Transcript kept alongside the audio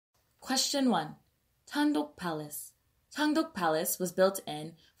Question 1. Cheondok Palace. Cheondok Palace was built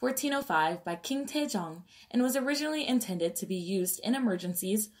in 1405 by King Taejong and was originally intended to be used in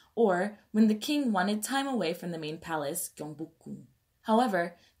emergencies or when the king wanted time away from the main palace, Gyeongbokgung.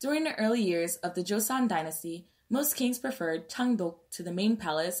 However, during the early years of the Joseon dynasty, most kings preferred Cheondok to the main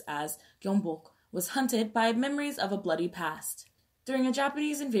palace as Gyeongbok was haunted by memories of a bloody past. During a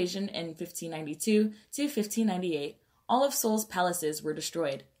Japanese invasion in 1592 to 1598, all of Seoul's palaces were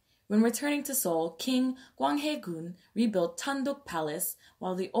destroyed. When returning to Seoul, King Gwanghae-gun rebuilt Cheondok Palace,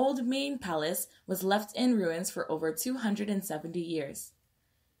 while the old main palace was left in ruins for over 270 years.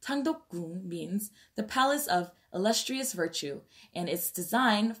 Cheondok-gung means the palace of illustrious virtue, and its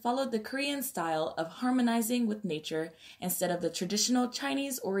design followed the Korean style of harmonizing with nature instead of the traditional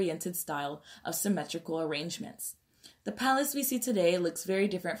Chinese-oriented style of symmetrical arrangements. The palace we see today looks very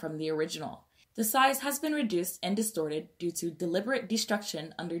different from the original. The size has been reduced and distorted due to deliberate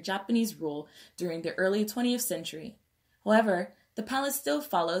destruction under Japanese rule during the early 20th century. However, the palace still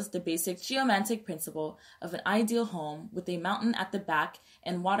follows the basic geomantic principle of an ideal home with a mountain at the back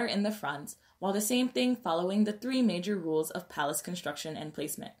and water in the front, while the same thing following the three major rules of palace construction and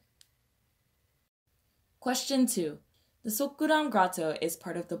placement. Question 2. The Sokguram Grotto is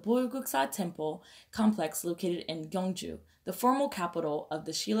part of the Bulguksa Temple complex located in Gyeongju, the formal capital of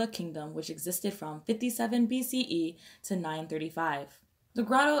the Shilla Kingdom, which existed from 57 BCE to 935. The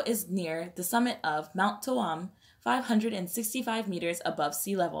grotto is near the summit of Mount Toam, 565 meters above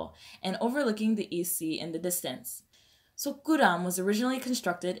sea level, and overlooking the East Sea in the distance. Sokguram was originally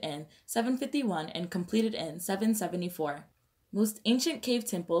constructed in 751 and completed in 774. Most ancient cave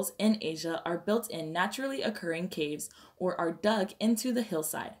temples in Asia are built in naturally occurring caves or are dug into the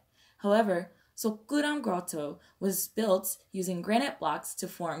hillside. However, Sokguram Grotto was built using granite blocks to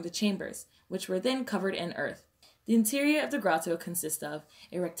form the chambers, which were then covered in earth. The interior of the grotto consists of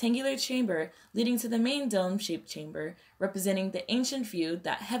a rectangular chamber leading to the main dome-shaped chamber, representing the ancient view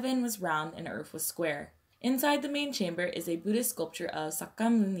that heaven was round and earth was square. Inside the main chamber is a Buddhist sculpture of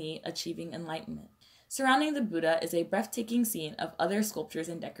Sakyamuni achieving enlightenment. Surrounding the Buddha is a breathtaking scene of other sculptures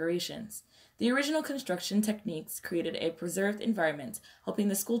and decorations. The original construction techniques created a preserved environment, helping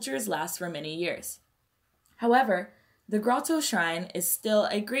the sculptures last for many years. However, the grotto shrine is still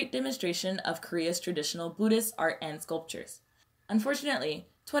a great demonstration of Korea's traditional Buddhist art and sculptures. Unfortunately,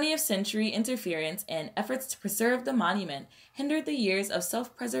 20th century interference and efforts to preserve the monument hindered the years of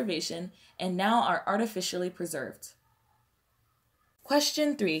self-preservation and now are artificially preserved.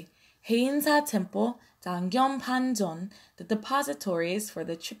 Question 3. Haeinsa Temple, Janggyeompanjeon, the depositories for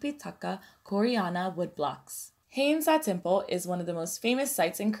the Tripitaka Koreana woodblocks. Haeinsa Temple is one of the most famous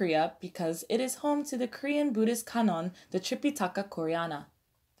sites in Korea because it is home to the Korean Buddhist canon, the Tripitaka Koreana.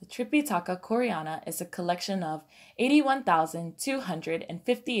 The Tripitaka Koreana is a collection of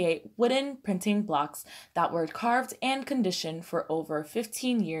 81,258 wooden printing blocks that were carved and conditioned for over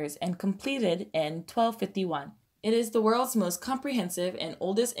 15 years and completed in 1251. It is the world's most comprehensive and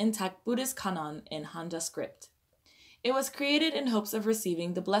oldest intact Buddhist canon in Hanja script. It was created in hopes of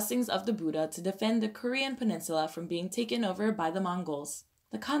receiving the blessings of the Buddha to defend the Korean peninsula from being taken over by the Mongols.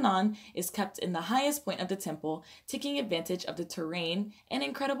 The canon is kept in the highest point of the temple, taking advantage of the terrain and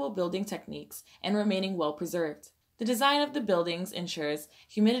incredible building techniques and remaining well preserved. The design of the buildings ensures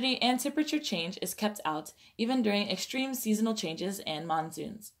humidity and temperature change is kept out even during extreme seasonal changes and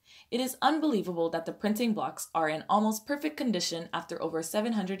monsoons. It is unbelievable that the printing blocks are in almost perfect condition after over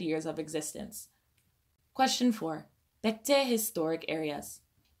 700 years of existence. Question 4. Baekje Historic Areas.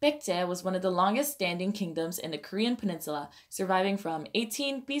 Baekje was one of the longest-standing kingdoms in the Korean peninsula, surviving from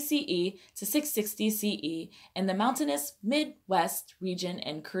 18 BCE to 660 CE in the mountainous Midwest region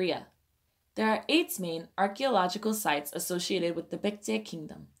in Korea. There are 8 main archaeological sites associated with the Baekje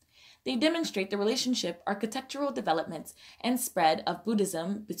Kingdom. They demonstrate the relationship, architectural development, and spread of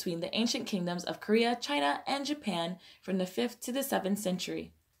Buddhism between the ancient kingdoms of Korea, China, and Japan from the 5th to the 7th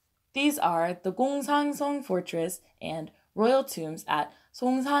century. These are the Gongsanseong Fortress and royal tombs at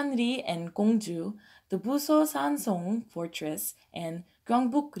Songsanri and Gongju, the Busosanseong Fortress and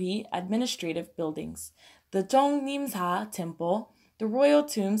Gyeongbokri administrative buildings, the Jeongnimsa Temple, the royal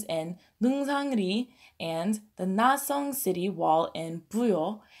tombs in Nungsangri, and the Nasong City Wall in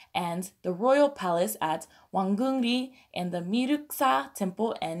Buyo, and the royal palace at Wanggeungri and the Miruksa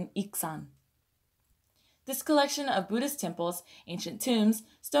Temple in Iksan. This collection of Buddhist temples, ancient tombs,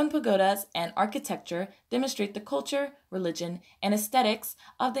 stone pagodas, and architecture demonstrate the culture, religion, and aesthetics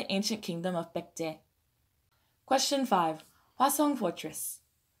of the ancient kingdom of Baekje. Question 5. Hwasong Fortress.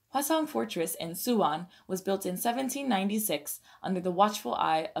 Hwasong Fortress in Suwon was built in 1796 under the watchful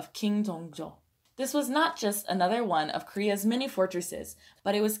eye of King Dongjo. This was not just another one of Korea's many fortresses,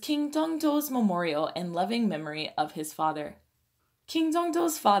 but it was King Jongjo's memorial in loving memory of his father. King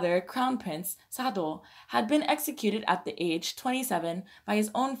Jongjo's father, Crown Prince Sado, had been executed at the age 27 by his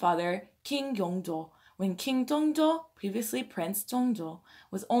own father, King Yongjo, when King Jongjo, previously Prince Jongjo,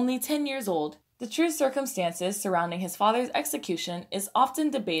 was only 10 years old. The true circumstances surrounding his father's execution is often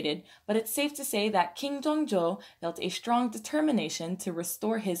debated, but it's safe to say that King Jongjo felt a strong determination to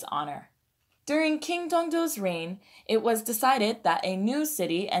restore his honor. During King Jongjo's reign, it was decided that a new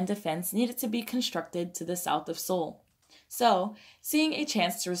city and defense needed to be constructed to the south of Seoul. So, seeing a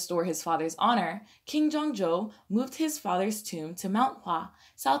chance to restore his father's honor, King Jongjo moved his father's tomb to Mount Hwa,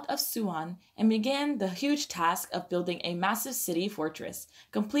 south of Suwon, and began the huge task of building a massive city fortress,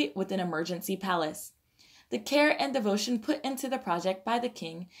 complete with an emergency palace. The care and devotion put into the project by the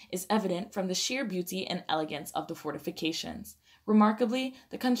king is evident from the sheer beauty and elegance of the fortifications. Remarkably,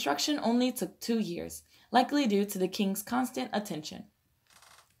 the construction only took 2 years, likely due to the king's constant attention.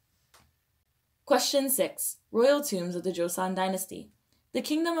 Question 6. Royal tombs of the Joseon dynasty. The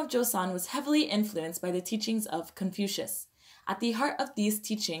kingdom of Joseon was heavily influenced by the teachings of Confucius. At the heart of these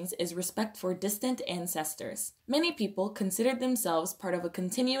teachings is respect for distant ancestors. Many people considered themselves part of a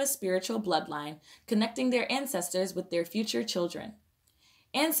continuous spiritual bloodline, connecting their ancestors with their future children.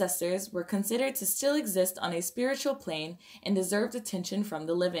 Ancestors were considered to still exist on a spiritual plane and deserved attention from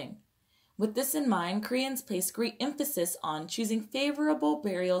the living. With this in mind, Koreans placed great emphasis on choosing favorable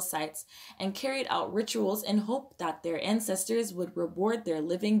burial sites and carried out rituals in hope that their ancestors would reward their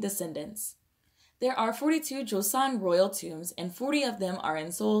living descendants. There are 42 Joseon royal tombs, and 40 of them are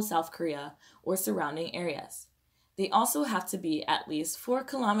in Seoul, South Korea, or surrounding areas. They also have to be at least 4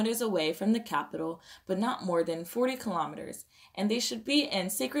 kilometers away from the capital, but not more than 40 kilometers, and they should be in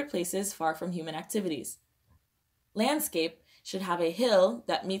sacred places far from human activities. Landscape should have a hill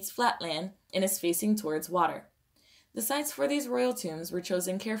that meets flatland and is facing towards water. The sites for these royal tombs were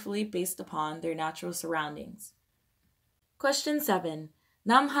chosen carefully based upon their natural surroundings. Question 7.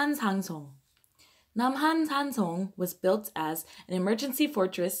 Namhan Sangsong. Namhan Sansong was built as an emergency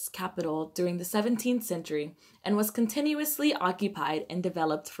fortress capital during the 17th century and was continuously occupied and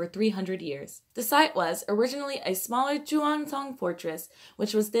developed for 300 years. The site was originally a smaller Juansong fortress,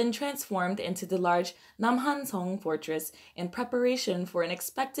 which was then transformed into the large Namhansong fortress in preparation for an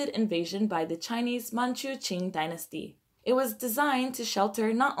expected invasion by the Chinese Manchu Qing dynasty. It was designed to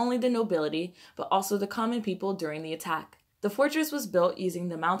shelter not only the nobility, but also the common people during the attack. The fortress was built using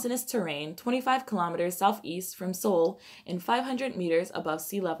the mountainous terrain 25 kilometers southeast from Seoul and 500 meters above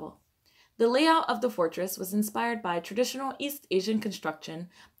sea level. The layout of the fortress was inspired by traditional East Asian construction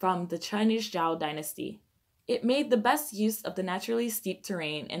from the Chinese Zhou dynasty. It made the best use of the naturally steep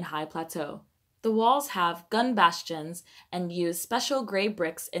terrain and high plateau. The walls have gun bastions and use special gray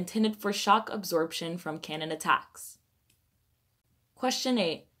bricks intended for shock absorption from cannon attacks. Question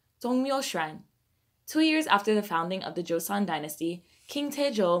 8. Dongmyo Shrine. 2 years after the founding of the Joseon dynasty, King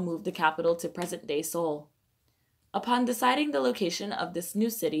Taejo moved the capital to present-day Seoul. Upon deciding the location of this new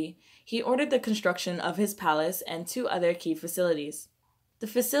city, he ordered the construction of his palace and 2 other key facilities. The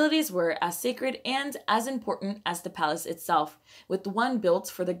facilities were as sacred and as important as the palace itself, with one built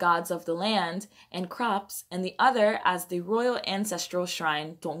for the gods of the land and crops, and the other as the royal ancestral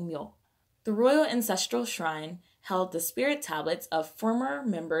shrine, Dongmyo. The royal ancestral shrine held the spirit tablets of former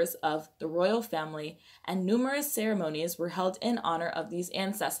members of the royal family, and numerous ceremonies were held in honor of these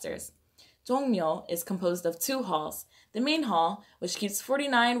ancestors. Dongmyo is composed of 2 halls, the main hall, which keeps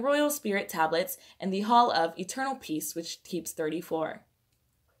 49 royal spirit tablets, and the Hall of Eternal Peace, which keeps 34.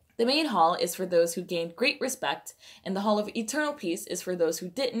 The main hall is for those who gained great respect, and the Hall of Eternal Peace is for those who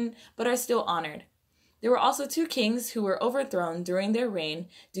didn't, but are still honored. There were also 2 kings who were overthrown during their reign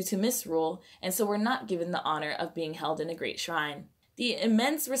due to misrule, and so were not given the honor of being held in a great shrine. The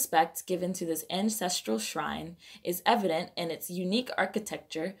immense respect given to this ancestral shrine is evident in its unique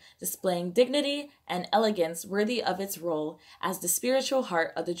architecture, displaying dignity and elegance worthy of its role as the spiritual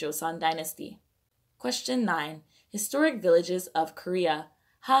heart of the Joseon dynasty. Question 9. Historic villages of Korea,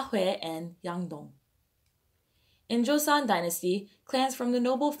 Hahue and Yangdong. In Joseon dynasty, clans from the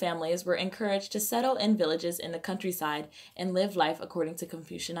noble families were encouraged to settle in villages in the countryside and live life according to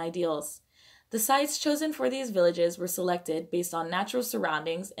Confucian ideals. The sites chosen for these villages were selected based on natural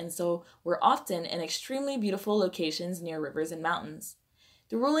surroundings and so were often in extremely beautiful locations near rivers and mountains.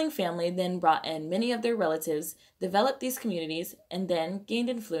 The ruling family then brought in many of their relatives, developed these communities, and then gained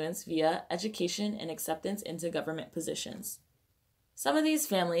influence via education and acceptance into government positions. Some of these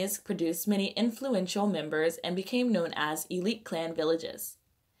families produced many influential members and became known as elite clan villages.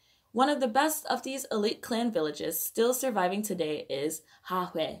 One of the best of these elite clan villages still surviving today is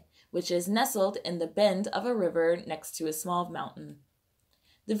Hahue, which is nestled in the bend of a river next to a small mountain.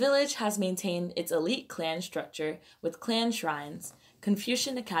 The village has maintained its elite clan structure with clan shrines,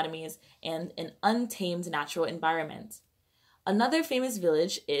 Confucian academies, and an untamed natural environment. Another famous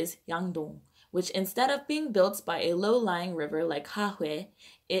village is Yangdong, which instead of being built by a low-lying river like Hahui,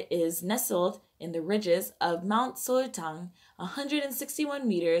 it is nestled in the ridges of Mount Soltang, 161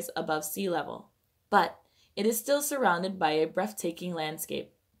 meters above sea level. But it is still surrounded by a breathtaking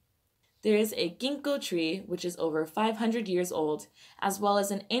landscape. There is a ginkgo tree, which is over 500 years old, as well as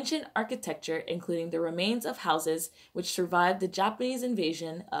an ancient architecture including the remains of houses which survived the Japanese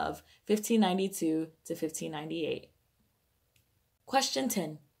invasion of 1592 to 1598. Question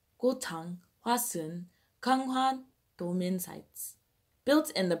 10. Gotang, Hwasun, Ganghwan, Domin sites.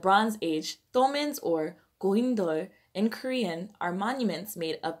 Built in the Bronze Age, dolmens or goindol in Korean are monuments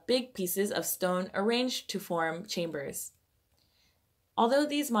made of big pieces of stone arranged to form chambers. Although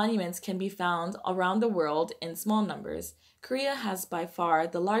these monuments can be found around the world in small numbers, Korea has by far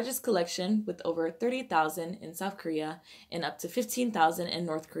the largest collection with over 30,000 in South Korea and up to 15,000 in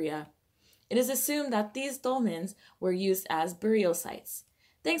North Korea. It is assumed that these dolmens were used as burial sites.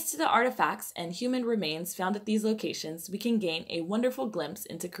 Thanks to the artifacts and human remains found at these locations, we can gain a wonderful glimpse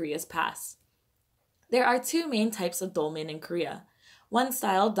into Korea's past. There are two main types of dolmen in Korea, one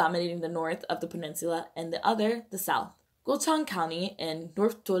style dominating the north of the peninsula and the other the south. Gulchang County in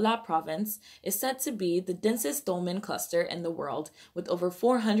North Jeolla Province is said to be the densest dolmen cluster in the world, with over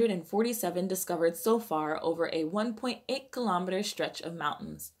 447 discovered so far over a 1.8-kilometer stretch of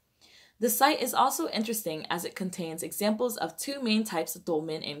mountains. The site is also interesting as it contains examples of two main types of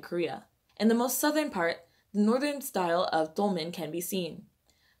dolmen in Korea. In the most southern part, the northern style of dolmen can be seen.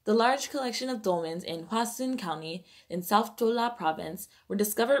 The large collection of dolmens in Hwasun County in South Jeolla Province were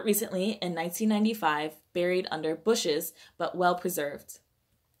discovered recently in 1995, buried under bushes but well preserved.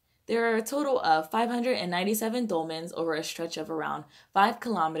 There are a total of 597 dolmens over a stretch of around 5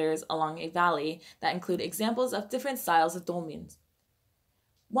 kilometers along a valley that include examples of different styles of dolmens.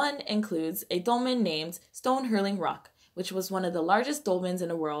 One includes a dolmen named Stone Hurling Rock, which was one of the largest dolmens in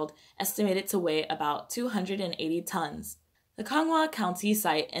the world, estimated to weigh about 280 tons. The Ganghwa County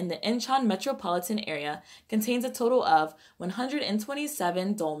site in the Incheon metropolitan area contains a total of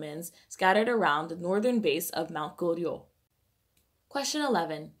 127 dolmens scattered around the northern base of Mount Goryeo. Question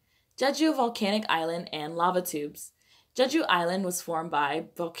 11. Jeju Volcanic Island and Lava Tubes. Jeju Island was formed by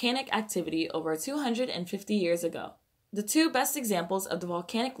volcanic activity over 250 years ago. The two best examples of the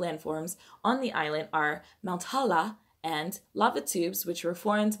volcanic landforms on the island are Mount Halla and lava tubes, which were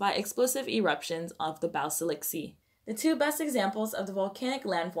formed by explosive eruptions of the Basilic Sea. The two best examples of the volcanic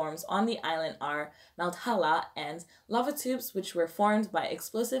landforms on the island are Mount Halla and lava tubes, which were formed by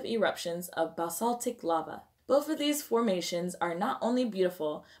explosive eruptions of basaltic lava. Both of these formations are not only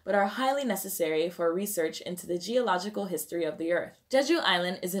beautiful, but are highly necessary for research into the geological history of the Earth. Jeju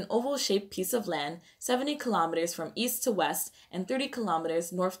Island is an oval-shaped piece of land 70 kilometers from east to west and 30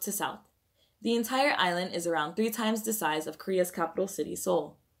 kilometers north to south. The entire island is around 3 times the size of Korea's capital city,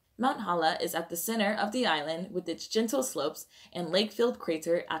 Seoul. Mount Halla is at the center of the island with its gentle slopes and lake-filled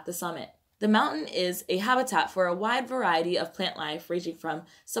crater at the summit. The mountain is a habitat for a wide variety of plant life ranging from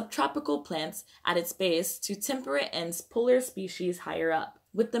subtropical plants at its base to temperate and polar species higher up.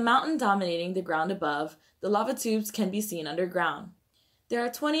 With the mountain dominating the ground above, the lava tubes can be seen underground. There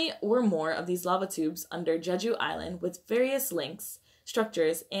are 20 or more of these lava tubes under Jeju Island with various lengths,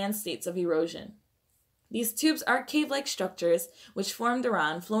 structures, and states of erosion. These tubes are cave-like structures which formed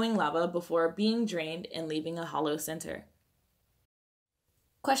around flowing lava before being drained and leaving a hollow center.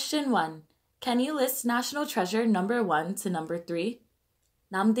 Question 1. Can you list national treasure number 1 to number 3?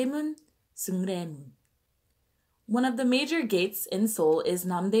 Namdaemun, Seungremun. One of the major gates in Seoul is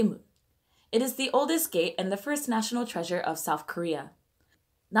Namdaemun. It is the oldest gate and the first national treasure of South Korea.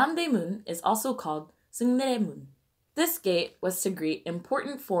 Namdaemun is also called Seungremun. This gate was to greet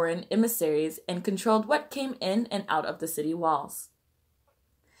important foreign emissaries and controlled what came in and out of the city walls.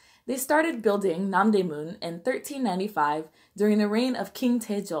 They started building Namdaemun in 1395 during the reign of King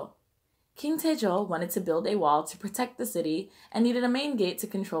Taejo. King Taejo wanted to build a wall to protect the city and needed a main gate to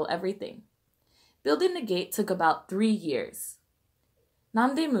control everything. Building the gate took about 3 years.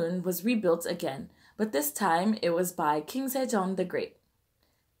 Namdaemun was rebuilt again, but this time it was by King Sejong the Great.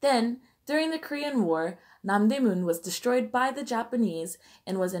 Then, during the Korean War, Namdaemun was destroyed by the Japanese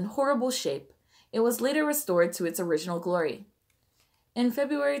and was in horrible shape. It was later restored to its original glory. In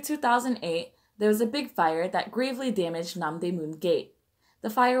February 2008, there was a big fire that gravely damaged Namdaemun Gate. The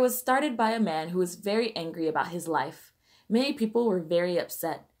fire was started by a man who was very angry about his life. Many people were very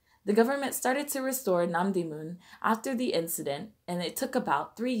upset. The government started to restore Namdaemun after the incident, and it took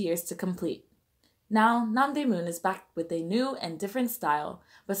about 3 years to complete. Now, Namdaemun is back with a new and different style,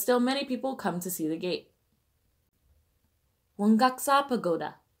 but still many people come to see the gate. Wongaksa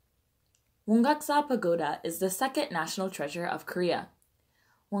Pagoda. Wongaksa Pagoda is the second national treasure of Korea.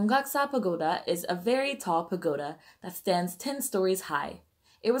 Wongaksa Pagoda is a very tall pagoda that stands 10 stories high.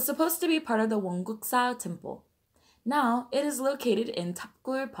 It was supposed to be part of the Wonguksa Temple. Now, it is located in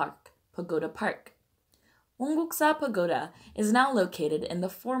Tapgul Park, Pagoda Park. Wonguksa Pagoda is now located in the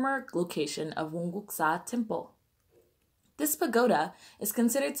former location of Wonguksa Temple. This pagoda is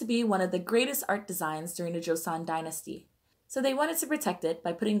considered to be one of the greatest art designs during the Joseon dynasty, so they wanted to protect it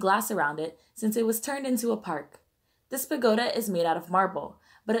by putting glass around it since it was turned into a park. This pagoda is made out of marble,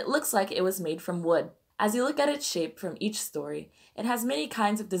 but it looks like it was made from wood. As you look at its shape from each story, it has many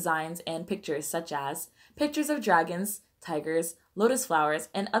kinds of designs and pictures such as pictures of dragons, tigers, lotus flowers,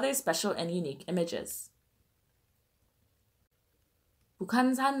 and other special and unique images.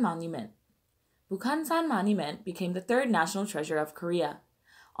 Bukhansan Monument. Bukhansan Monument became the third national treasure of Korea.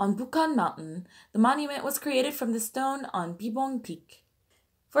 On Bukhan Mountain, the monument was created from the stone on Bibong Peak.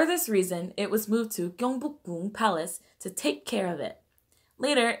 For this reason, it was moved to Gyeongbokgung Palace to take care of it.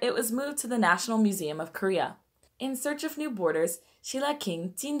 Later, it was moved to the National Museum of Korea. In search of new borders, Shilla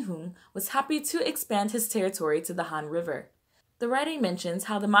King Jinhung was happy to expand his territory to the Han River. The writing mentions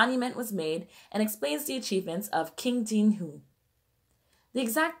how the monument was made and explains the achievements of King Jinhung. The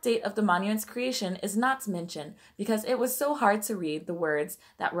exact date of the monument's creation is not mentioned because it was so hard to read the words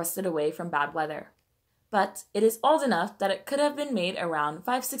that rusted away from bad weather. But it is old enough that it could have been made around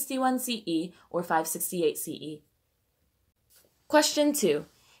 561 CE or 568 CE. Question 2.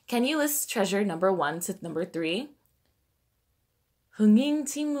 Can you list treasure number 1 to number 3?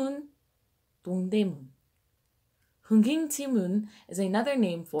 Hungingjimun, Dongdaemun. Hungingjimun is another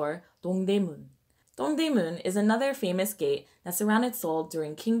name for Dongdaemun. Dongdaemun is another famous gate that surrounded Seoul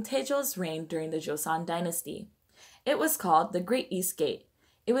during King Taejo's reign during the Joseon dynasty. It was called the Great East Gate.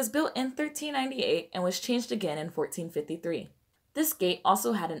 It was built in 1398 and was changed again in 1453. This gate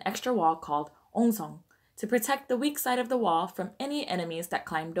also had an extra wall called Ongsong to protect the weak side of the wall from any enemies that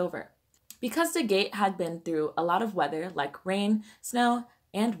climbed over. Because the gate had been through a lot of weather like rain, snow,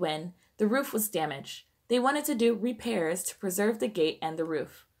 and wind, the roof was damaged. They wanted to do repairs to preserve the gate and the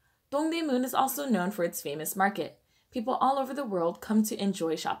roof. Dongdaemun is also known for its famous market. People all over the world come to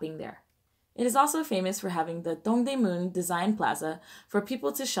enjoy shopping there. It is also famous for having the Dongdaemun Design Plaza for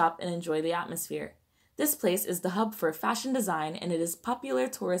people to shop and enjoy the atmosphere. This place is the hub for fashion design and it is a popular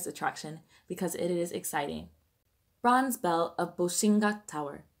tourist attraction because it is exciting. Bronze Bell of Boshingak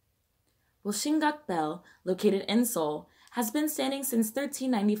Tower. Boshingak Bell, located in Seoul, has been standing since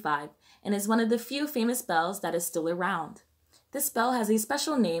 1395 and is one of the few famous bells that is still around. This bell has a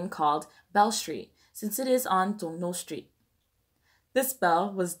special name called Bell Street since it is on Dongno Street. This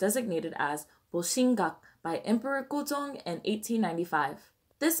bell was designated as Boshingak by Emperor Gojong in 1895.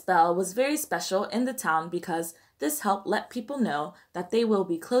 This bell was very special in the town because this helped let people know that they will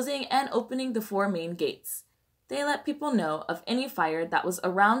be closing and opening the 4 main gates. They let people know of any fire that was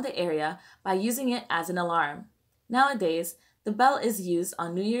around the area by using it as an alarm. Nowadays, the bell is used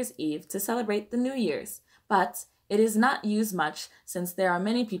on New Year's Eve to celebrate the New Year's, but it is not used much since there are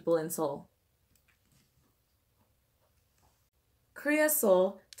many people in Seoul. Korea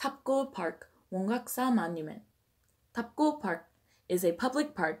Seoul Tapgul Park Wongaksa Monument. Tapgul Park is a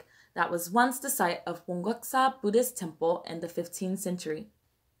public park that was once the site of Wongaksa Buddhist temple in the 15th century.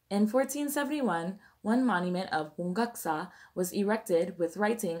 In 1471, one monument of Wongaksa was erected with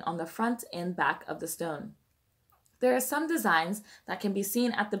writing on the front and back of the stone. There are some designs that can be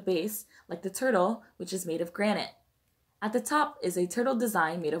seen at the base, like the turtle, which is made of granite. At the top is a turtle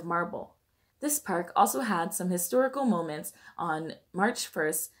design made of marble. This park also had some historical moments on March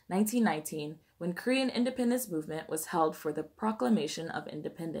 1st, 1919, when Korean independence movement was held for the proclamation of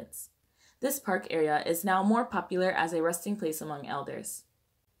independence. This park area is now more popular as a resting place among elders.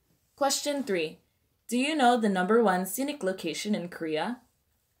 Question 3. Do you know the number 1 scenic location in Korea?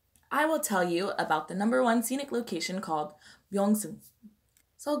 I will tell you about the number 1 scenic location called Myeongseung.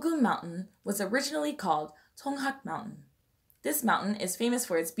 Sogum Mountain was originally called Songhak Mountain. This mountain is famous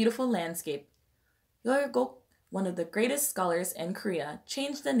for its beautiful landscape. Yeolgok, one of the greatest scholars in Korea,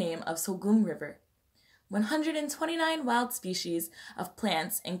 changed the name of Sogum River. 129 wild species of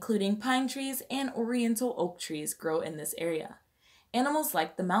plants, including pine trees and oriental oak trees, grow in this area. Animals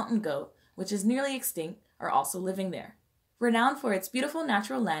like the mountain goat, which is nearly extinct, are also living there. Renowned for its beautiful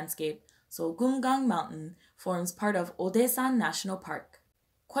natural landscape, Sogumgang Mountain forms part of Odaesan National Park.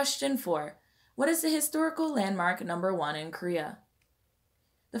 Question 4. What is the historical landmark number 1 in Korea?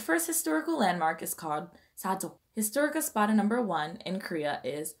 The first historical landmark is called Sajok. Historical spot number 1 in Korea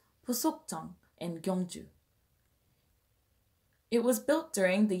is Posokjeong in Gyeongju. It was built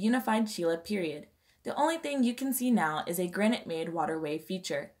during the Unified Chila period. The only thing you can see now is a granite-made waterway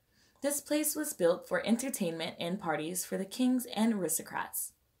feature. This place was built for entertainment and parties for the kings and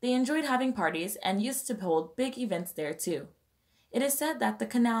aristocrats. They enjoyed having parties and used to hold big events there too. It is said that the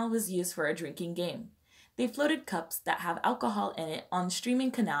canal was used for a drinking game. They floated cups that have alcohol in it on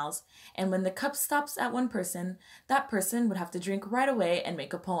streaming canals, and when the cup stops at one person, that person would have to drink right away and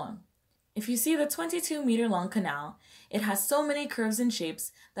make a poem. If you see the 22-meter-long canal, it has so many curves and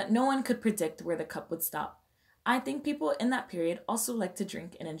shapes that no one could predict where the cup would stop. I think people in that period also like to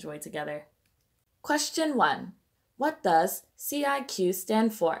drink and enjoy together. Question 1. What does CIQ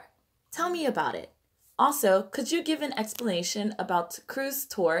stand for? Tell me about it. Also, could you give an explanation about cruise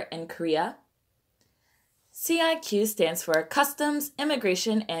tour in Korea? CIQ stands for Customs,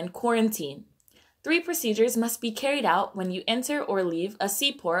 Immigration, and Quarantine. 3 procedures must be carried out when you enter or leave a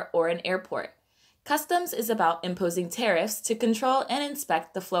seaport or an airport. Customs is about imposing tariffs to control and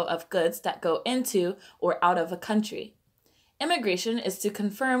inspect the flow of goods that go into or out of a country. Immigration is to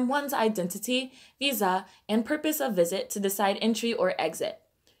confirm one's identity, visa, and purpose of visit to decide entry or exit.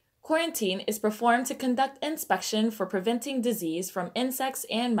 Quarantine is performed to conduct inspection for preventing disease from insects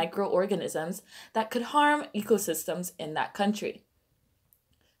and microorganisms that could harm ecosystems in that country.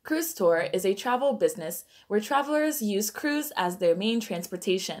 Cruise tour is a travel business where travelers use cruise as their main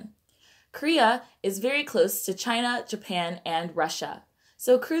transportation. Korea is very close to China, Japan, and Russia,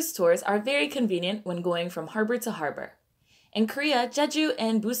 so cruise tours are very convenient when going from harbor to harbor. In Korea, Jeju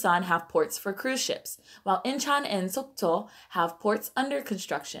and Busan have ports for cruise ships, while Incheon and Sokcho have ports under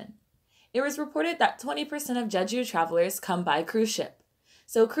construction. It was reported that 20% of Jeju travelers come by cruise ship,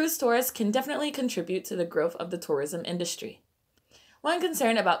 so cruise tours can definitely contribute to the growth of the tourism industry. One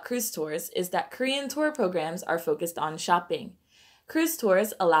concern about cruise tours is that Korean tour programs are focused on shopping. Cruise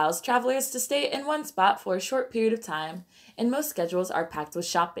tours allows travelers to stay in one spot for a short period of time, and most schedules are packed with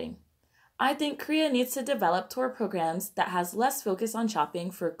shopping. I think Korea needs to develop tour programs that has less focus on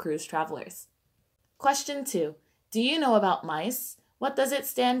shopping for cruise travelers. Question 2. Do you know about MICE? What does it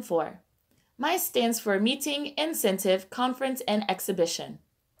stand for? MICE stands for Meeting, Incentive, Conference, and Exhibition.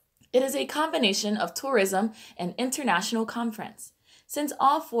 It is a combination of tourism and international conference. Since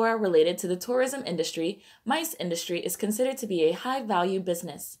all 4 are related to the tourism industry, MICE industry is considered to be a high-value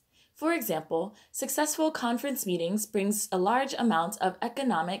business. For example, successful conference meetings brings a large amount of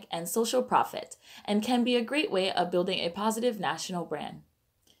economic and social profit and can be a great way of building a positive national brand.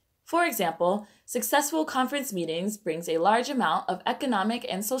 For example, successful conference meetings brings a large amount of economic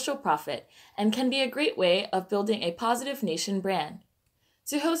and social profit and can be a great way of building a positive nation brand.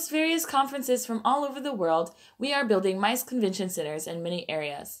 To host various conferences from all over the world, we are building MICE convention centers in many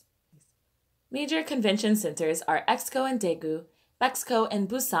areas. Major convention centers are EXCO in Daegu, BEXCO in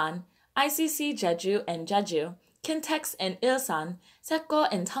Busan, ICC Jeju in Jeju, Kintex in Ilsan, SECO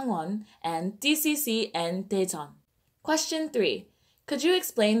in Tangwon, and DCC in Daejeon. Question 3. Could you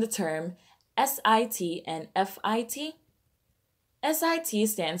explain the term SIT and FIT? SIT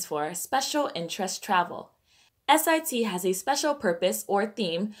stands for Special Interest Travel. SIT has a special purpose or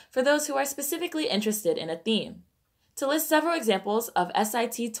theme for those who are specifically interested in a theme. To list several examples of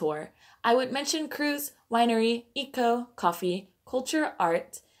SIT tour, I would mention cruise, winery, eco, coffee, culture,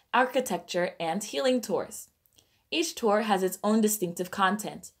 art, architecture, and healing tours. Each tour has its own distinctive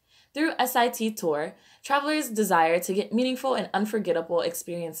content. Through SIT tour, travelers desire to get meaningful and unforgettable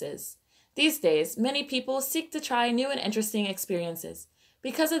experiences. These days, many people seek to try new and interesting experiences.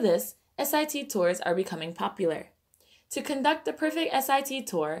 Because of this, SIT tours are becoming popular. To conduct the perfect SIT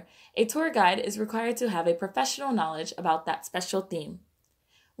tour, a tour guide is required to have a professional knowledge about that special theme.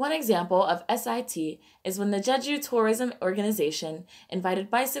 One example of SIT is when the Jeju Tourism Organization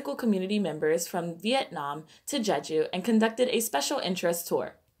invited bicycle community members from Vietnam to Jeju and conducted a special interest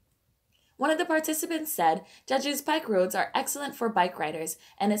tour. One of the participants said Jeju's bike roads are excellent for bike riders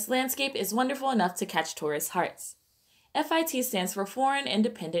and its landscape is wonderful enough to catch tourists' hearts. FIT stands for Foreign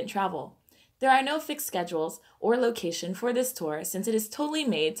Independent Travel. There are no fixed schedules or location for this tour since it is totally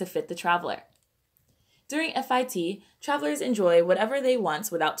made to fit the traveler. During FIT, travelers enjoy whatever they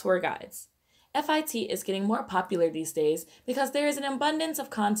want without tour guides. FIT is getting more popular these days because there is an abundance of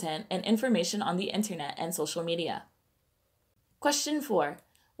content and information on the internet and social media. Question 4.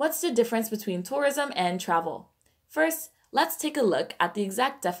 What's the difference between tourism and travel? First, let's take a look at the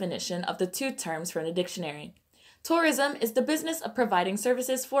exact definition of the 2 terms from the dictionary. Tourism is the business of providing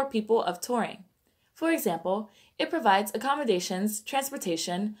services for people of touring. For example, it provides accommodations,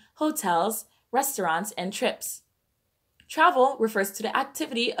 transportation, hotels, restaurants, and trips. Travel refers to the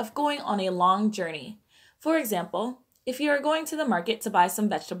activity of going on a long journey. For example, if you are going to the market to buy some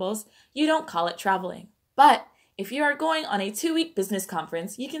vegetables, you don't call it traveling. But if you are going on a 2-week business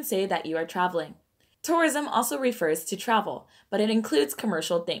conference, you can say that you are traveling. Tourism also refers to travel, but it includes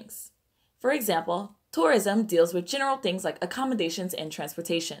commercial things. For example, tourism deals with general things like accommodations and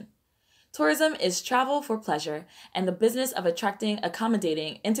transportation. Tourism is travel for pleasure and the business of attracting,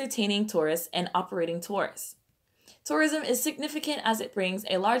 accommodating, entertaining tourists, and operating tours. Tourism is significant as it brings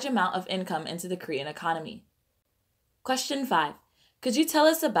a large amount of income into the Korean economy. Question 5. Could you tell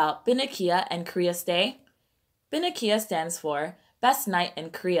us about Binakia and Korea Stay? Binakia stands for Best Night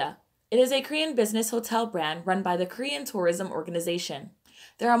in Korea. It is a Korean business hotel brand run by the Korean Tourism Organization.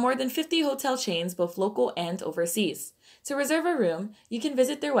 There are more than 50 hotel chains, both local and overseas. To reserve a room, you can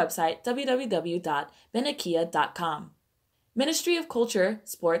visit their website www.binakia.com. Ministry of Culture,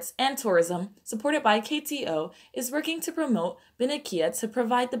 Sports, and Tourism, supported by KTO, is working to promote Binakia to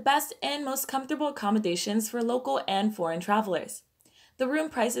provide the best and most comfortable accommodations for local and foreign travelers. The room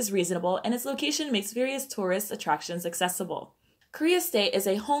price is reasonable and its location makes various tourist attractions accessible. Korea Stay is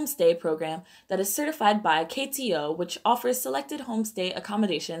a homestay program that is certified by KTO, which offers selected homestay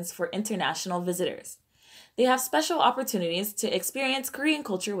accommodations for international visitors. They have special opportunities to experience Korean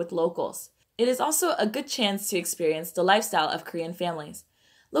culture with locals. It is also a good chance to experience the lifestyle of Korean families.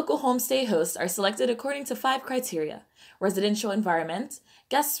 Local homestay hosts are selected according to 5 criteria: residential environment,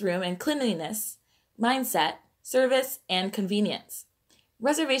 guest room and cleanliness, mindset, service, and convenience.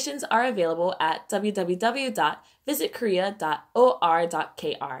 Reservations are available at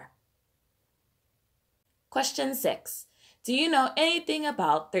www.visitkorea.or.kr. Question 6. Do you know anything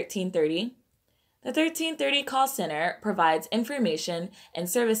about 1330? The 1330 call center provides information and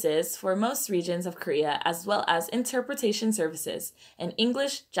services for most regions of Korea, as well as interpretation services in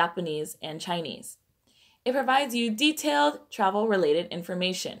English, Japanese, and Chinese. It provides you detailed travel-related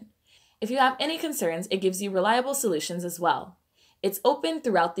information. If you have any concerns, it gives you reliable solutions as well. It's open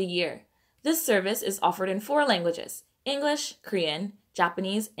throughout the year. This service is offered in 4 languages: English, Korean,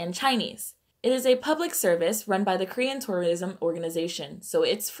 Japanese, and Chinese. It is a public service run by the Korean Tourism Organization, so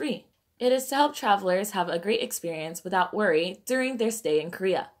it's free. It is to help travelers have a great experience without worry during their stay in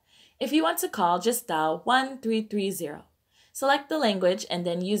Korea. If you want to call, just dial 1330. Select the language and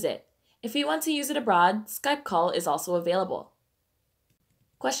then use it. If you want to use it abroad, Skype call is also available.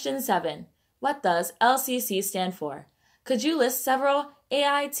 Question 7. What does LCC stand for? Could you list several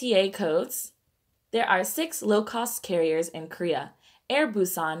AITA codes? There are 6 low-cost carriers in Korea: Air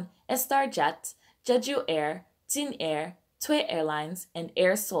Busan, Star Jet, Jeju Air, Jin Air, Tue Airlines, and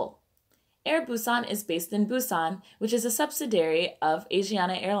Air Seoul. Air Busan is based in Busan, which is a subsidiary of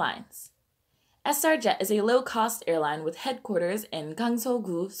Asiana Airlines. Star Jet is a low-cost airline with headquarters in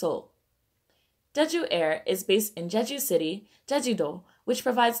Gangso-gu, Seoul. Jeju Air is based in Jeju City, Jeju-do, which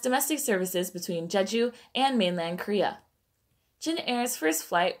provides domestic services between Jeju and mainland Korea. Jin Air's first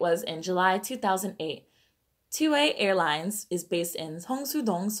flight was in July 2008. Tue Airlines is based in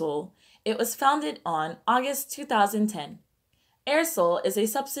Seongsu-dong, Seoul. It was founded on August 2010. Air Seoul is a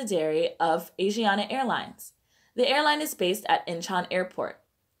subsidiary of Asiana Airlines. The airline is based at Incheon Airport.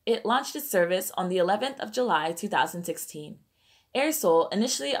 It launched its service on the 11th of July 2016. Air Seoul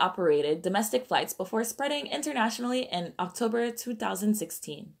initially operated domestic flights before spreading internationally in October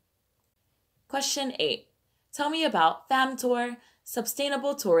 2016. Question 8. Tell me about FAM-Tour,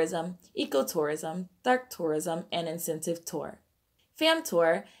 Sustainable Tourism, Ecotourism, Dark Tourism, and Incentive Tour.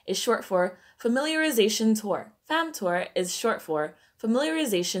 FAM-Tour is short for Familiarization Tour. FAM-Tour is short for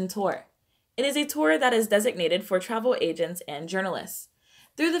Familiarization Tour. It is a tour that is designated for travel agents and journalists.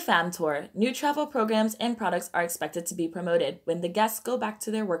 Through the FAM-Tour, new travel programs and products are expected to be promoted when the guests go back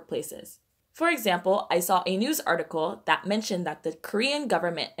to their workplaces. For example, I saw a news article that mentioned that the Korean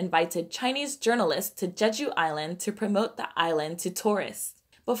government invited Chinese journalists to Jeju Island to promote the island to tourists.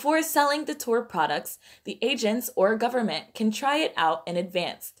 Before selling the tour products, the agents or government can try it out in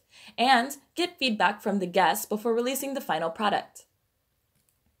advance and get feedback from the guests before releasing the final product.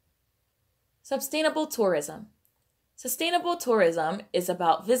 Sustainable tourism. Sustainable tourism is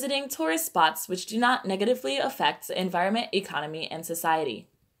about visiting tourist spots which do not negatively affect the environment, economy, and society.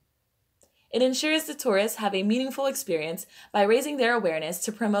 It ensures the tourists have a meaningful experience by raising their awareness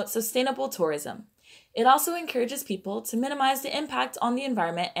to promote sustainable tourism. It also encourages people to minimize the impact on the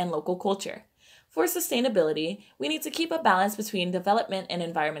environment and local culture. For sustainability, we need to keep a balance between development and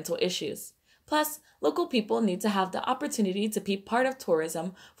environmental issues. Plus, local people need to have the opportunity to be part of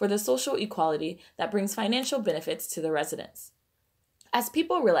tourism for the social equality that brings financial benefits to the residents. As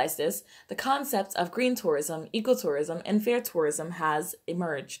people realize this, the concepts of green tourism, ecotourism, and fair tourism has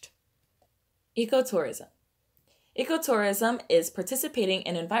emerged. Ecotourism. Ecotourism is participating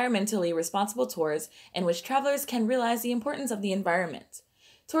in environmentally responsible tours in which travelers can realize the importance of the environment.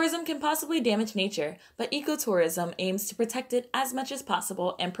 Tourism can possibly damage nature, but ecotourism aims to protect it as much as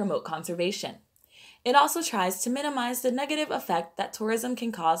possible and promote conservation. It also tries to minimize the negative effect that tourism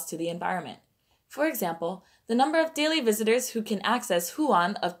can cause to the environment. For example, the number of daily visitors who can access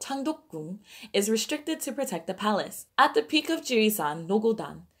Huan of Changdokgung is restricted to protect the palace. At the peak of Jirisan,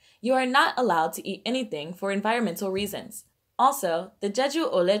 Nogodan, you are not allowed to eat anything for environmental reasons. Also, the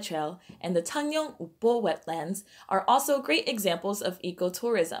Jeju Ole Trail and the Tangyong Uppo wetlands are also great examples of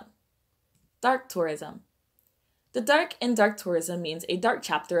ecotourism. Dark tourism. The dark in dark tourism means a dark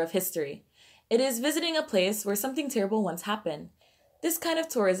chapter of history. It is visiting a place where something terrible once happened. This kind of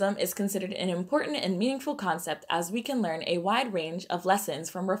tourism is considered an important and meaningful concept as we can learn a wide range of lessons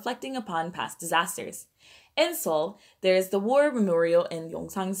from reflecting upon past disasters. In Seoul, there is the War Memorial in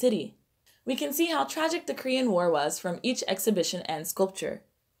Yongsan City. We can see how tragic the Korean War was from each exhibition and sculpture.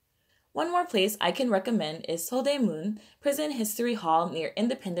 One more place I can recommend is Seodaemun Prison History Hall near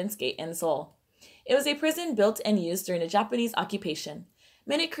Independence Gate in Seoul. It was a prison built and used during the Japanese occupation.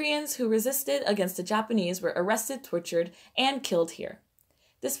 Many Koreans who resisted against the Japanese were arrested, tortured, and killed here.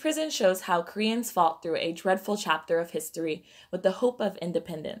 This prison shows how Koreans fought through a dreadful chapter of history with the hope of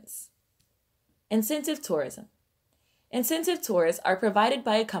independence. Incentive tourism. Incentive tours are provided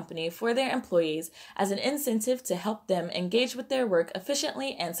by a company for their employees as an incentive to help them engage with their work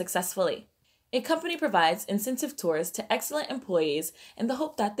efficiently and successfully. A company provides incentive tours to excellent employees in the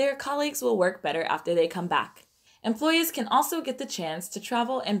hope that their colleagues will work better after they come back. Employees can also get the chance to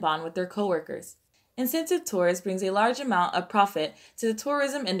travel and bond with their coworkers. Incentive tours brings a large amount of profit to the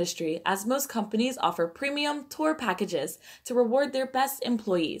tourism industry as most companies offer premium tour packages to reward their best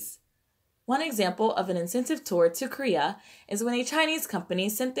employees. One example of an incentive tour to Korea is when a Chinese company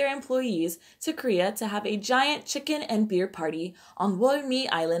sent their employees to Korea to have a giant chicken and beer party on Wolmi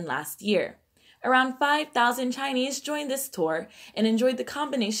Island last year. Around 5,000 Chinese joined this tour and enjoyed the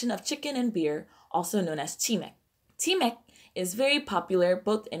combination of chicken and beer, also known as chimek. Chimek is very popular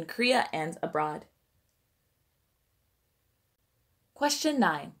both in Korea and abroad. Question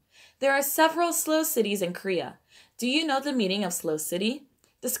 9. There are several slow cities in Korea. Do you know the meaning of slow city?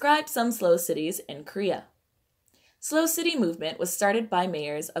 Describe some slow cities in Korea. Slow city movement was started by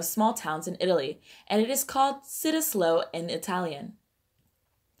mayors of small towns in Italy, and it is called città slow in Italian.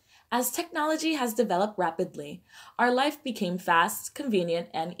 As technology has developed rapidly, our life became fast, convenient,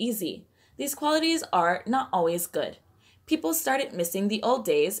 and easy. These qualities are not always good. People started missing the old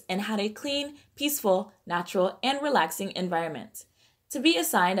days and had a clean, peaceful, natural, and relaxing environment. To be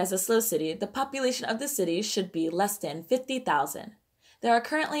assigned as a slow city, the population of the city should be less than 50,000. There are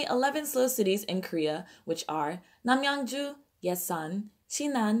currently 11 slow cities in Korea, which are Namyangju, Yesan,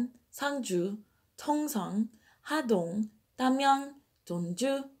 Sinan, Sangju, Tongsang, Hadong, Damyang,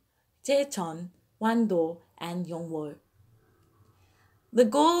 Jeonju, Jaecheon, Wando, and Yongwol. The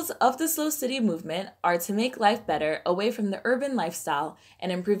goals of the slow city movement are to make life better away from the urban lifestyle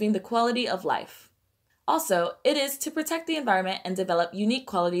and improving the quality of life. Also, it is to protect the environment and develop unique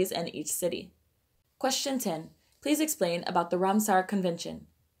qualities in each city. Question 10. Please explain about the Ramsar Convention.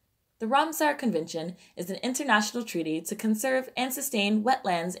 The Ramsar Convention is an international treaty to conserve and sustain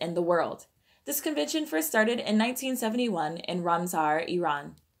wetlands in the world. This convention first started in 1971 in Ramsar,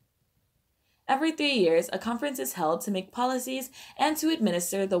 Iran. Every 3 years, a conference is held to make policies and to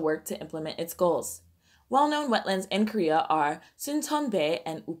administer the work to implement its goals. Well-known wetlands in Korea are Suncheon Bay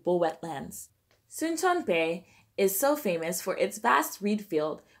and Uppo wetlands. Suncheon Bay is so famous for its vast reed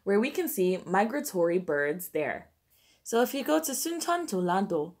field where we can see migratory birds there. So if you go to Suncheon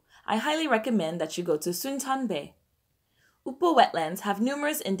Dolado, I highly recommend that you go to Suncheon Bay. Uppo wetlands have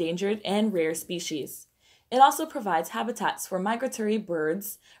numerous endangered and rare species. It also provides habitats for migratory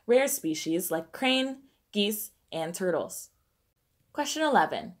birds, rare species like crane, geese, and turtles. Question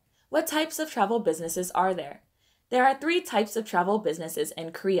 11. What types of travel businesses are there? There are 3 types of travel businesses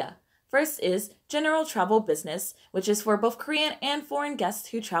in Korea. First is general travel business, which is for both Korean and foreign guests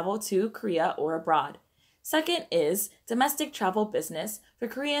who travel to Korea or abroad. Second is domestic travel business for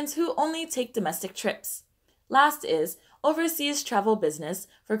Koreans who only take domestic trips. Last is overseas travel business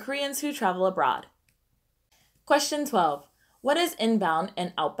for Koreans who travel abroad. Question 12. What is inbound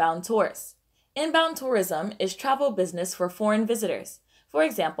and outbound tours? Inbound tourism is travel business for foreign visitors. For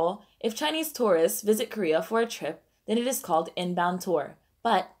example, if Chinese tourists visit Korea for a trip, then it is called inbound tour.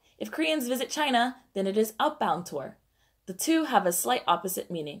 But if Koreans visit China, then it is outbound tour. The two have a slight opposite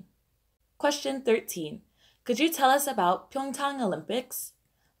meaning. Question 13. Could you tell us about Pyeongchang Olympics?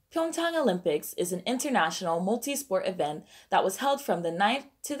 Pyeongchang Olympics is an international multi-sport event that was held from the 9th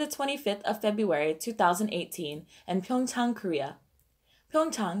to the 25th of February 2018 in Pyeongchang, Korea.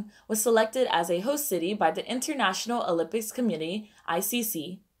 Pyeongchang was selected as a host city by the International Olympics Committee,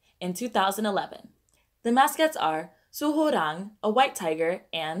 ICC, in 2011. The mascots are Suhorang, a white tiger,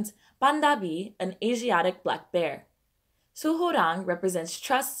 and Bandabi, an Asiatic black bear. Suhorang represents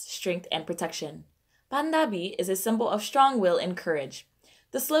trust, strength, and protection. Bandabi is a symbol of strong will and courage.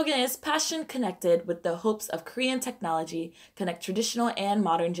 The slogan is "Passion connected with the hopes of Korean technology connect traditional and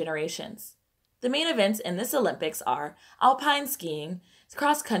modern generations." The main events in this Olympics are alpine skiing,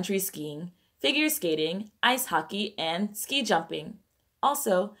 cross-country skiing, figure skating, ice hockey, and ski jumping.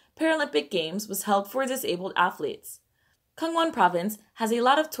 Also, Paralympic Games was held for disabled athletes. Gangwon Province has a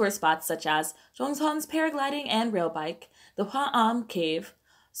lot of tour spots such as Jongseon's paragliding and rail bike, the Hwaam Cave,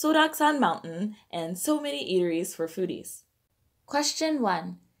 Soraksan Mountain, and so many eateries for foodies. Question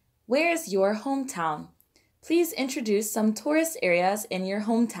 1. Where is your hometown? Please introduce some tourist areas in your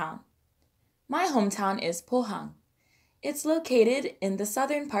hometown. My hometown is Pohang. It's located in the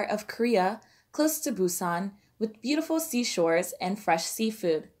southern part of Korea, close to Busan, with beautiful seashores and fresh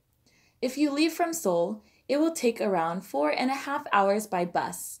seafood. If you leave from Seoul, it will take around 4.5 hours by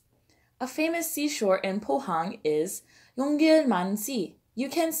bus. A famous seashore in Pohang is Yonggyeolman Sea. You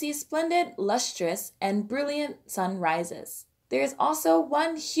can see splendid, lustrous, and brilliant sunrises. There is also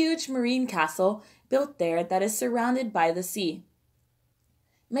one huge marine castle built there that is surrounded by the sea.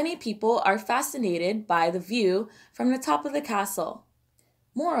 Many people are fascinated by the view from the top of the castle.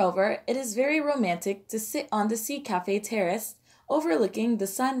 Moreover, it is very romantic to sit on the sea cafe terrace, overlooking the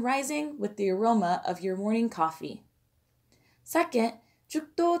sun rising with the aroma of your morning coffee. Second,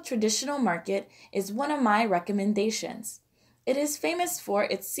 Jukdo Traditional Market is one of my recommendations. It is famous for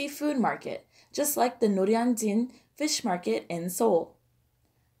its seafood market, just like the Noryanjin fish market in Seoul.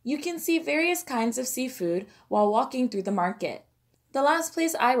 You can see various kinds of seafood while walking through the market. The last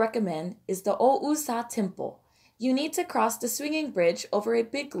place I recommend is the Ousa Temple. You need to cross the swinging bridge over a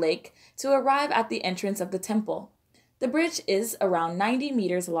big lake to arrive at the entrance of the temple. The bridge is around 90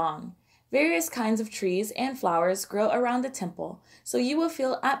 meters long. Various kinds of trees and flowers grow around the temple, so you will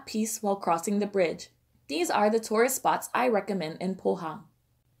feel at peace while crossing the bridge. These are the tourist spots I recommend in Pohang.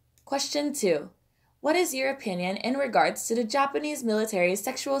 Question 2. What is your opinion in regards to the Japanese military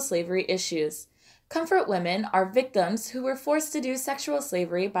sexual slavery issues? Comfort women are victims who were forced to do sexual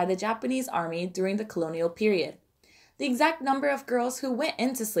slavery by the Japanese army during the colonial period. The exact number of girls who went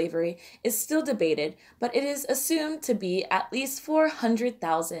into slavery is still debated, but it is assumed to be at least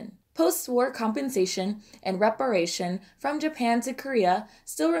 400,000. Post-war compensation and reparation from Japan to Korea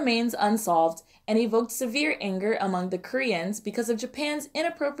still remains unsolved and evoked severe anger among the Koreans because of Japan's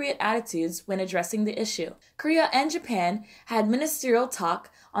inappropriate attitudes when addressing the issue. Korea and Japan had ministerial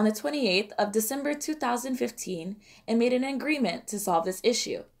talk on the 28th of December 2015 and made an agreement to solve this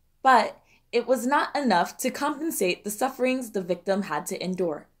issue. But it was not enough to compensate the sufferings the victim had to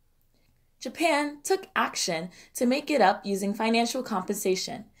endure. Japan took action to make it up using financial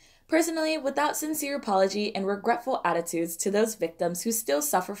compensation. Personally, without sincere apology and regretful attitudes to those victims who still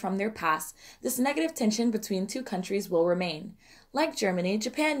suffer from their past, this negative tension between two countries will remain. Like Germany,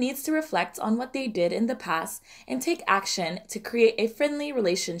 Japan needs to reflect on what they did in the past and take action to create a friendly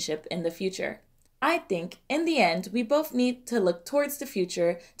relationship in the future. I think, in the end, we both need to look towards the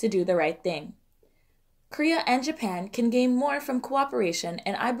future to do the right thing. Korea and Japan can gain more from cooperation,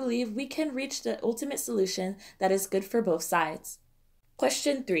 and I believe we can reach the ultimate solution that is good for both sides.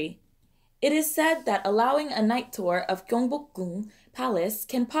 Question 3. It is said that allowing a night tour of Gyeongbokgung Palace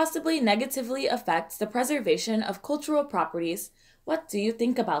can possibly negatively affect the preservation of cultural properties. What do you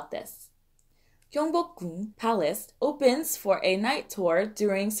think about this? Gyeongbokgung Palace opens for a night tour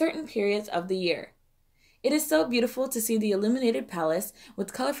during certain periods of the year. It is so beautiful to see the illuminated palace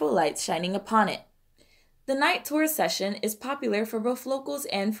with colorful lights shining upon it. The night tour session is popular for both locals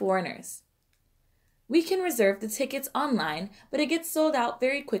and foreigners. We can reserve the tickets online, but it gets sold out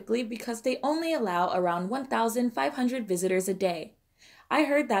very quickly because they only allow around 1,500 visitors a day. I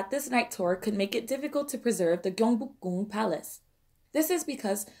heard that this night tour could make it difficult to preserve the Gyeongbokgung Palace. This is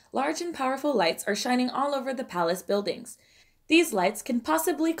because large and powerful lights are shining all over the palace buildings. These lights can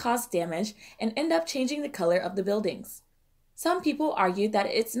possibly cause damage and end up changing the color of the buildings. Some people argue that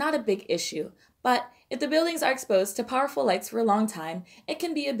it's not a big issue, but if the buildings are exposed to powerful lights for a long time, it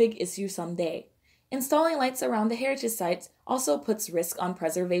can be a big issue someday. Installing lights around the heritage sites also puts risk on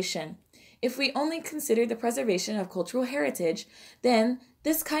preservation. If we only consider the preservation of cultural heritage, then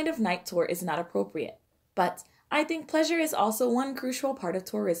this kind of night tour is not appropriate. But I think pleasure is also one crucial part of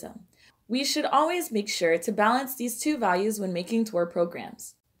tourism. We should always make sure to balance these two values when making tour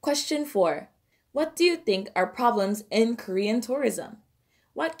programs. Question 4. What do you think are problems in Korean tourism?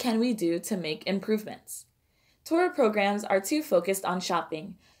 What can we do to make improvements? Tour programs are too focused on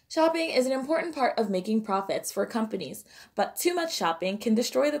shopping. Shopping is an important part of making profits for companies, but too much shopping can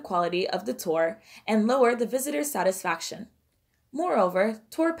destroy the quality of the tour and lower the visitor's satisfaction. Moreover,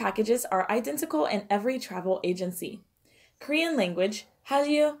 tour packages are identical in every travel agency. Korean language,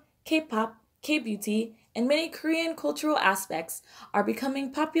 Hallyu, K-pop, K-beauty, and many Korean cultural aspects are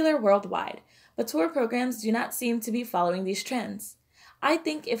becoming popular worldwide, but tour programs do not seem to be following these trends. I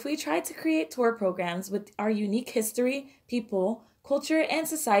think if we tried to create tour programs with our unique history, people, culture, and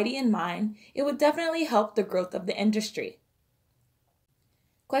society in mind, it would definitely help the growth of the industry.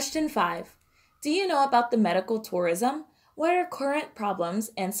 Question 5. Do you know about the medical tourism? What are current problems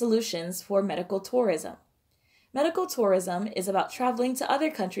and solutions for medical tourism? Medical tourism is about traveling to other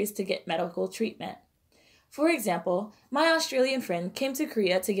countries to get medical treatment. For example, my Australian friend came to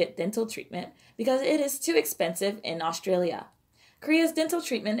Korea to get dental treatment because it is too expensive in Australia. Korea's dental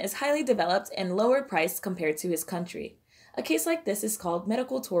treatment is highly developed and lower priced compared to his country. A case like this is called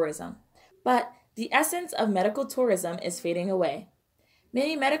medical tourism. But the essence of medical tourism is fading away.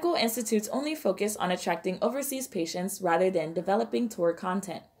 Many medical institutes only focus on attracting overseas patients rather than developing tour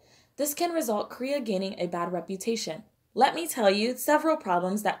content. This can result in Korea gaining a bad reputation. Let me tell you several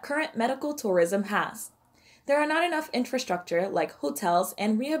problems that current medical tourism has. There are not enough infrastructure like hotels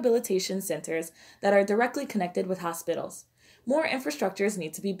and rehabilitation centers that are directly connected with hospitals. More infrastructures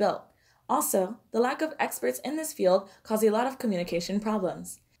need to be built. Also, the lack of experts in this field cause a lot of communication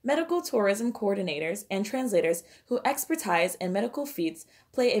problems. Medical tourism coordinators and translators who expertise in medical feats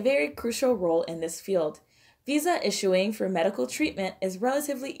play a very crucial role in this field. Visa issuing for medical treatment is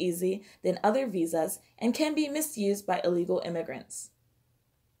relatively easy than other visas and can be misused by illegal immigrants.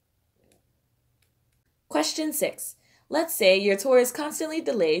 Question 6. Let's say your tour is constantly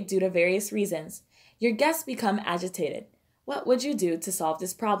delayed due to various reasons. Your guests become agitated. What would you do to solve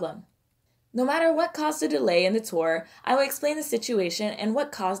this problem? No matter what caused the delay in the tour, I will explain the situation and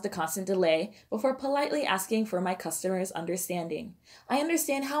what caused the constant delay before politely asking for my customers' understanding. I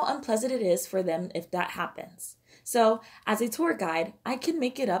understand how unpleasant it is for them if that happens. So, as a tour guide, I can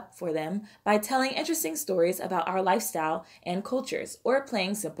make it up for them by telling interesting stories about our lifestyle and cultures or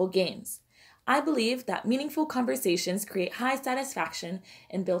playing simple games. I believe that meaningful conversations create high satisfaction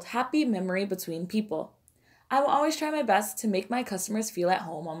and build happy memory between people. I will always try my best to make my customers feel at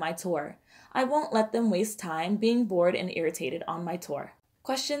home on my tour. I won't let them waste time being bored and irritated on my tour.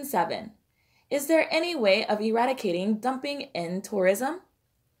 Question 7. Is there any way of eradicating dumping in tourism?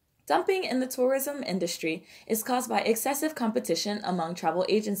 Dumping in the tourism industry is caused by excessive competition among travel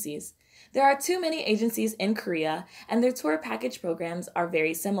agencies. There are too many agencies in Korea, and their tour package programs are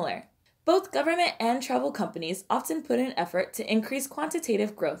very similar. Both government and travel companies often put in effort to increase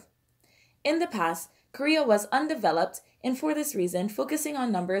quantitative growth. In the past, Korea was undeveloped, and for this reason, focusing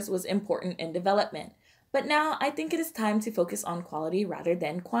on numbers was important in development. But now, I think it is time to focus on quality rather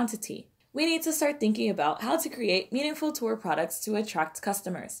than quantity. We need to start thinking about how to create meaningful tour products to attract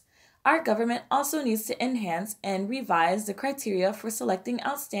customers. Our government also needs to enhance and revise the criteria for selecting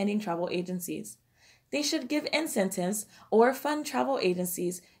outstanding travel agencies. They should give incentives or fund travel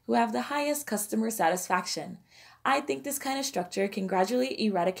agencies who have the highest customer satisfaction. I think this kind of structure can gradually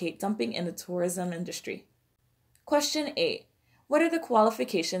eradicate dumping in the tourism industry. Question 8. What are the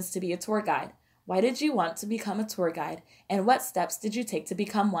qualifications to be a tour guide? Why did you want to become a tour guide, and what steps did you take to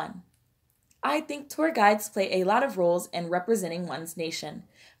become one? I think tour guides play a lot of roles in representing one's nation.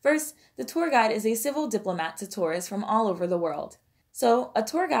 First, the tour guide is a civil diplomat to tourists from all over the world. So, a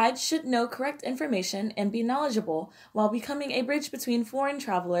tour guide should know correct information and be knowledgeable while becoming a bridge between foreign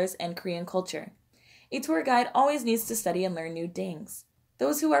travelers and Korean culture. A tour guide always needs to study and learn new things.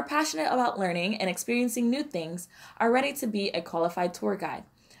 Those who are passionate about learning and experiencing new things are ready to be a qualified tour guide.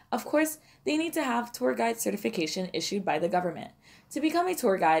 Of course, they need to have tour guide certification issued by the government. To become a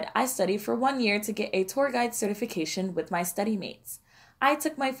tour guide, I studied for 1 year to get a tour guide certification with my study mates. I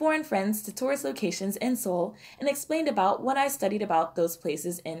took my foreign friends to tourist locations in Seoul and explained about what I studied about those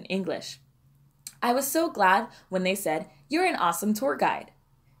places in English. I was so glad when they said, "You're an awesome tour guide."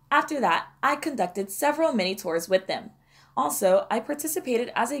 After that, I conducted several mini tours with them. Also, I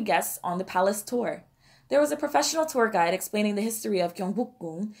participated as a guest on the Palace Tour. There was a professional tour guide explaining the history of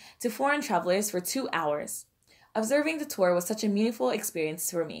Gyeongbokgung to foreign travelers for 2 hours. Observing the tour was such a meaningful experience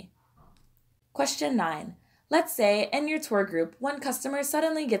for me. Question 9. Let's say in your tour group, one customer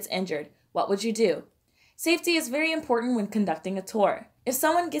suddenly gets injured. What would you do? Safety is very important when conducting a tour. If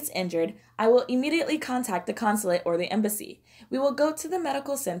someone gets injured, I will immediately contact the consulate or the embassy. We will go to the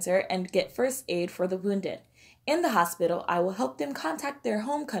medical center and get first aid for the wounded. In the hospital, I will help them contact their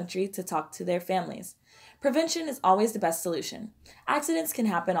home country to talk to their families. Prevention is always the best solution. Accidents can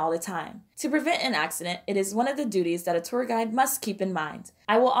happen all the time. To prevent an accident, it is one of the duties that a tour guide must keep in mind.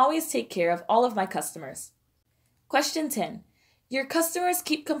 I will always take care of all of my customers. Question 10. Your customers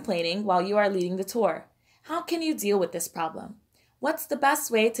keep complaining while you are leading the tour. How can you deal with this problem? What's the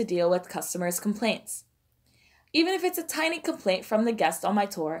best way to deal with customers' complaints? Even if it's a tiny complaint from the guest on my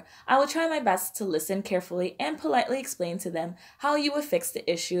tour, I will try my best to listen carefully and politely explain to them how you would fix the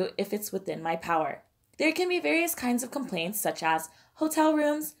issue if it's within my power. There can be various kinds of complaints such as hotel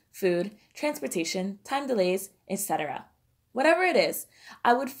rooms, food, transportation, time delays, etc. Whatever it is,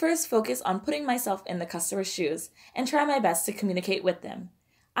 I would first focus on putting myself in the customer's shoes and try my best to communicate with them.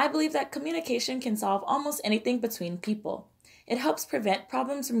 I believe that communication can solve almost anything between people. It helps prevent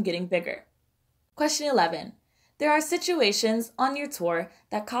problems from getting bigger. Question 11. There are situations on your tour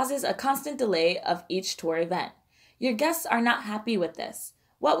that causes a constant delay of each tour event. Your guests are not happy with this.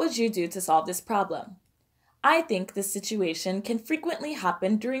 What would you do to solve this problem? I think this situation can frequently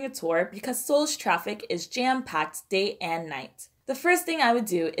happen during a tour because Seoul's traffic is jam-packed day and night. The first thing I would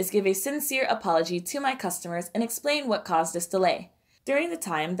do is give a sincere apology to my customers and explain what caused this delay. During the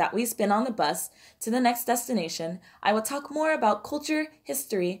time that we spend on the bus to the next destination, I will talk more about culture,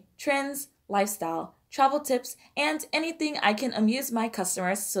 history, trends, lifestyle, travel tips, and anything I can amuse my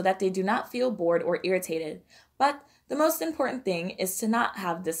customers so that they do not feel bored or irritated. But the most important thing is to not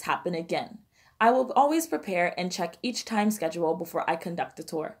have this happen again. I will always prepare and check each time schedule before I conduct the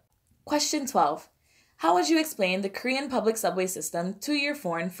tour. Question 12. How would you explain the Korean public subway system to your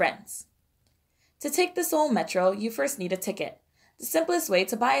foreign friends? To take the Seoul Metro, you first need a ticket. The simplest way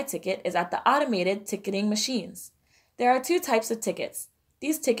to buy a ticket is at the automated ticketing machines. There are two types of tickets.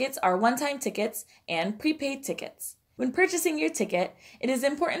 These tickets are one-time tickets and prepaid tickets. When purchasing your ticket, it is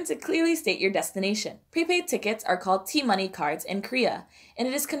important to clearly state your destination. Prepaid tickets are called T-money cards in Korea, and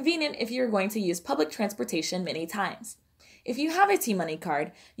it is convenient if you are going to use public transportation many times. If you have a T-money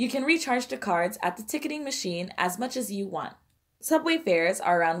card, you can recharge the cards at the ticketing machine as much as you want. Subway fares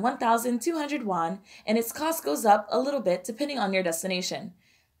are around 1,200 won, and its cost goes up a little bit depending on your destination.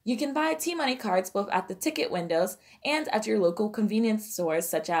 You can buy T-money cards both at the ticket windows and at your local convenience stores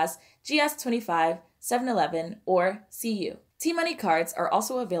such as GS25, 7-Eleven, or CU. T-money cards are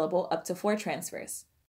also available up to 4 transfers.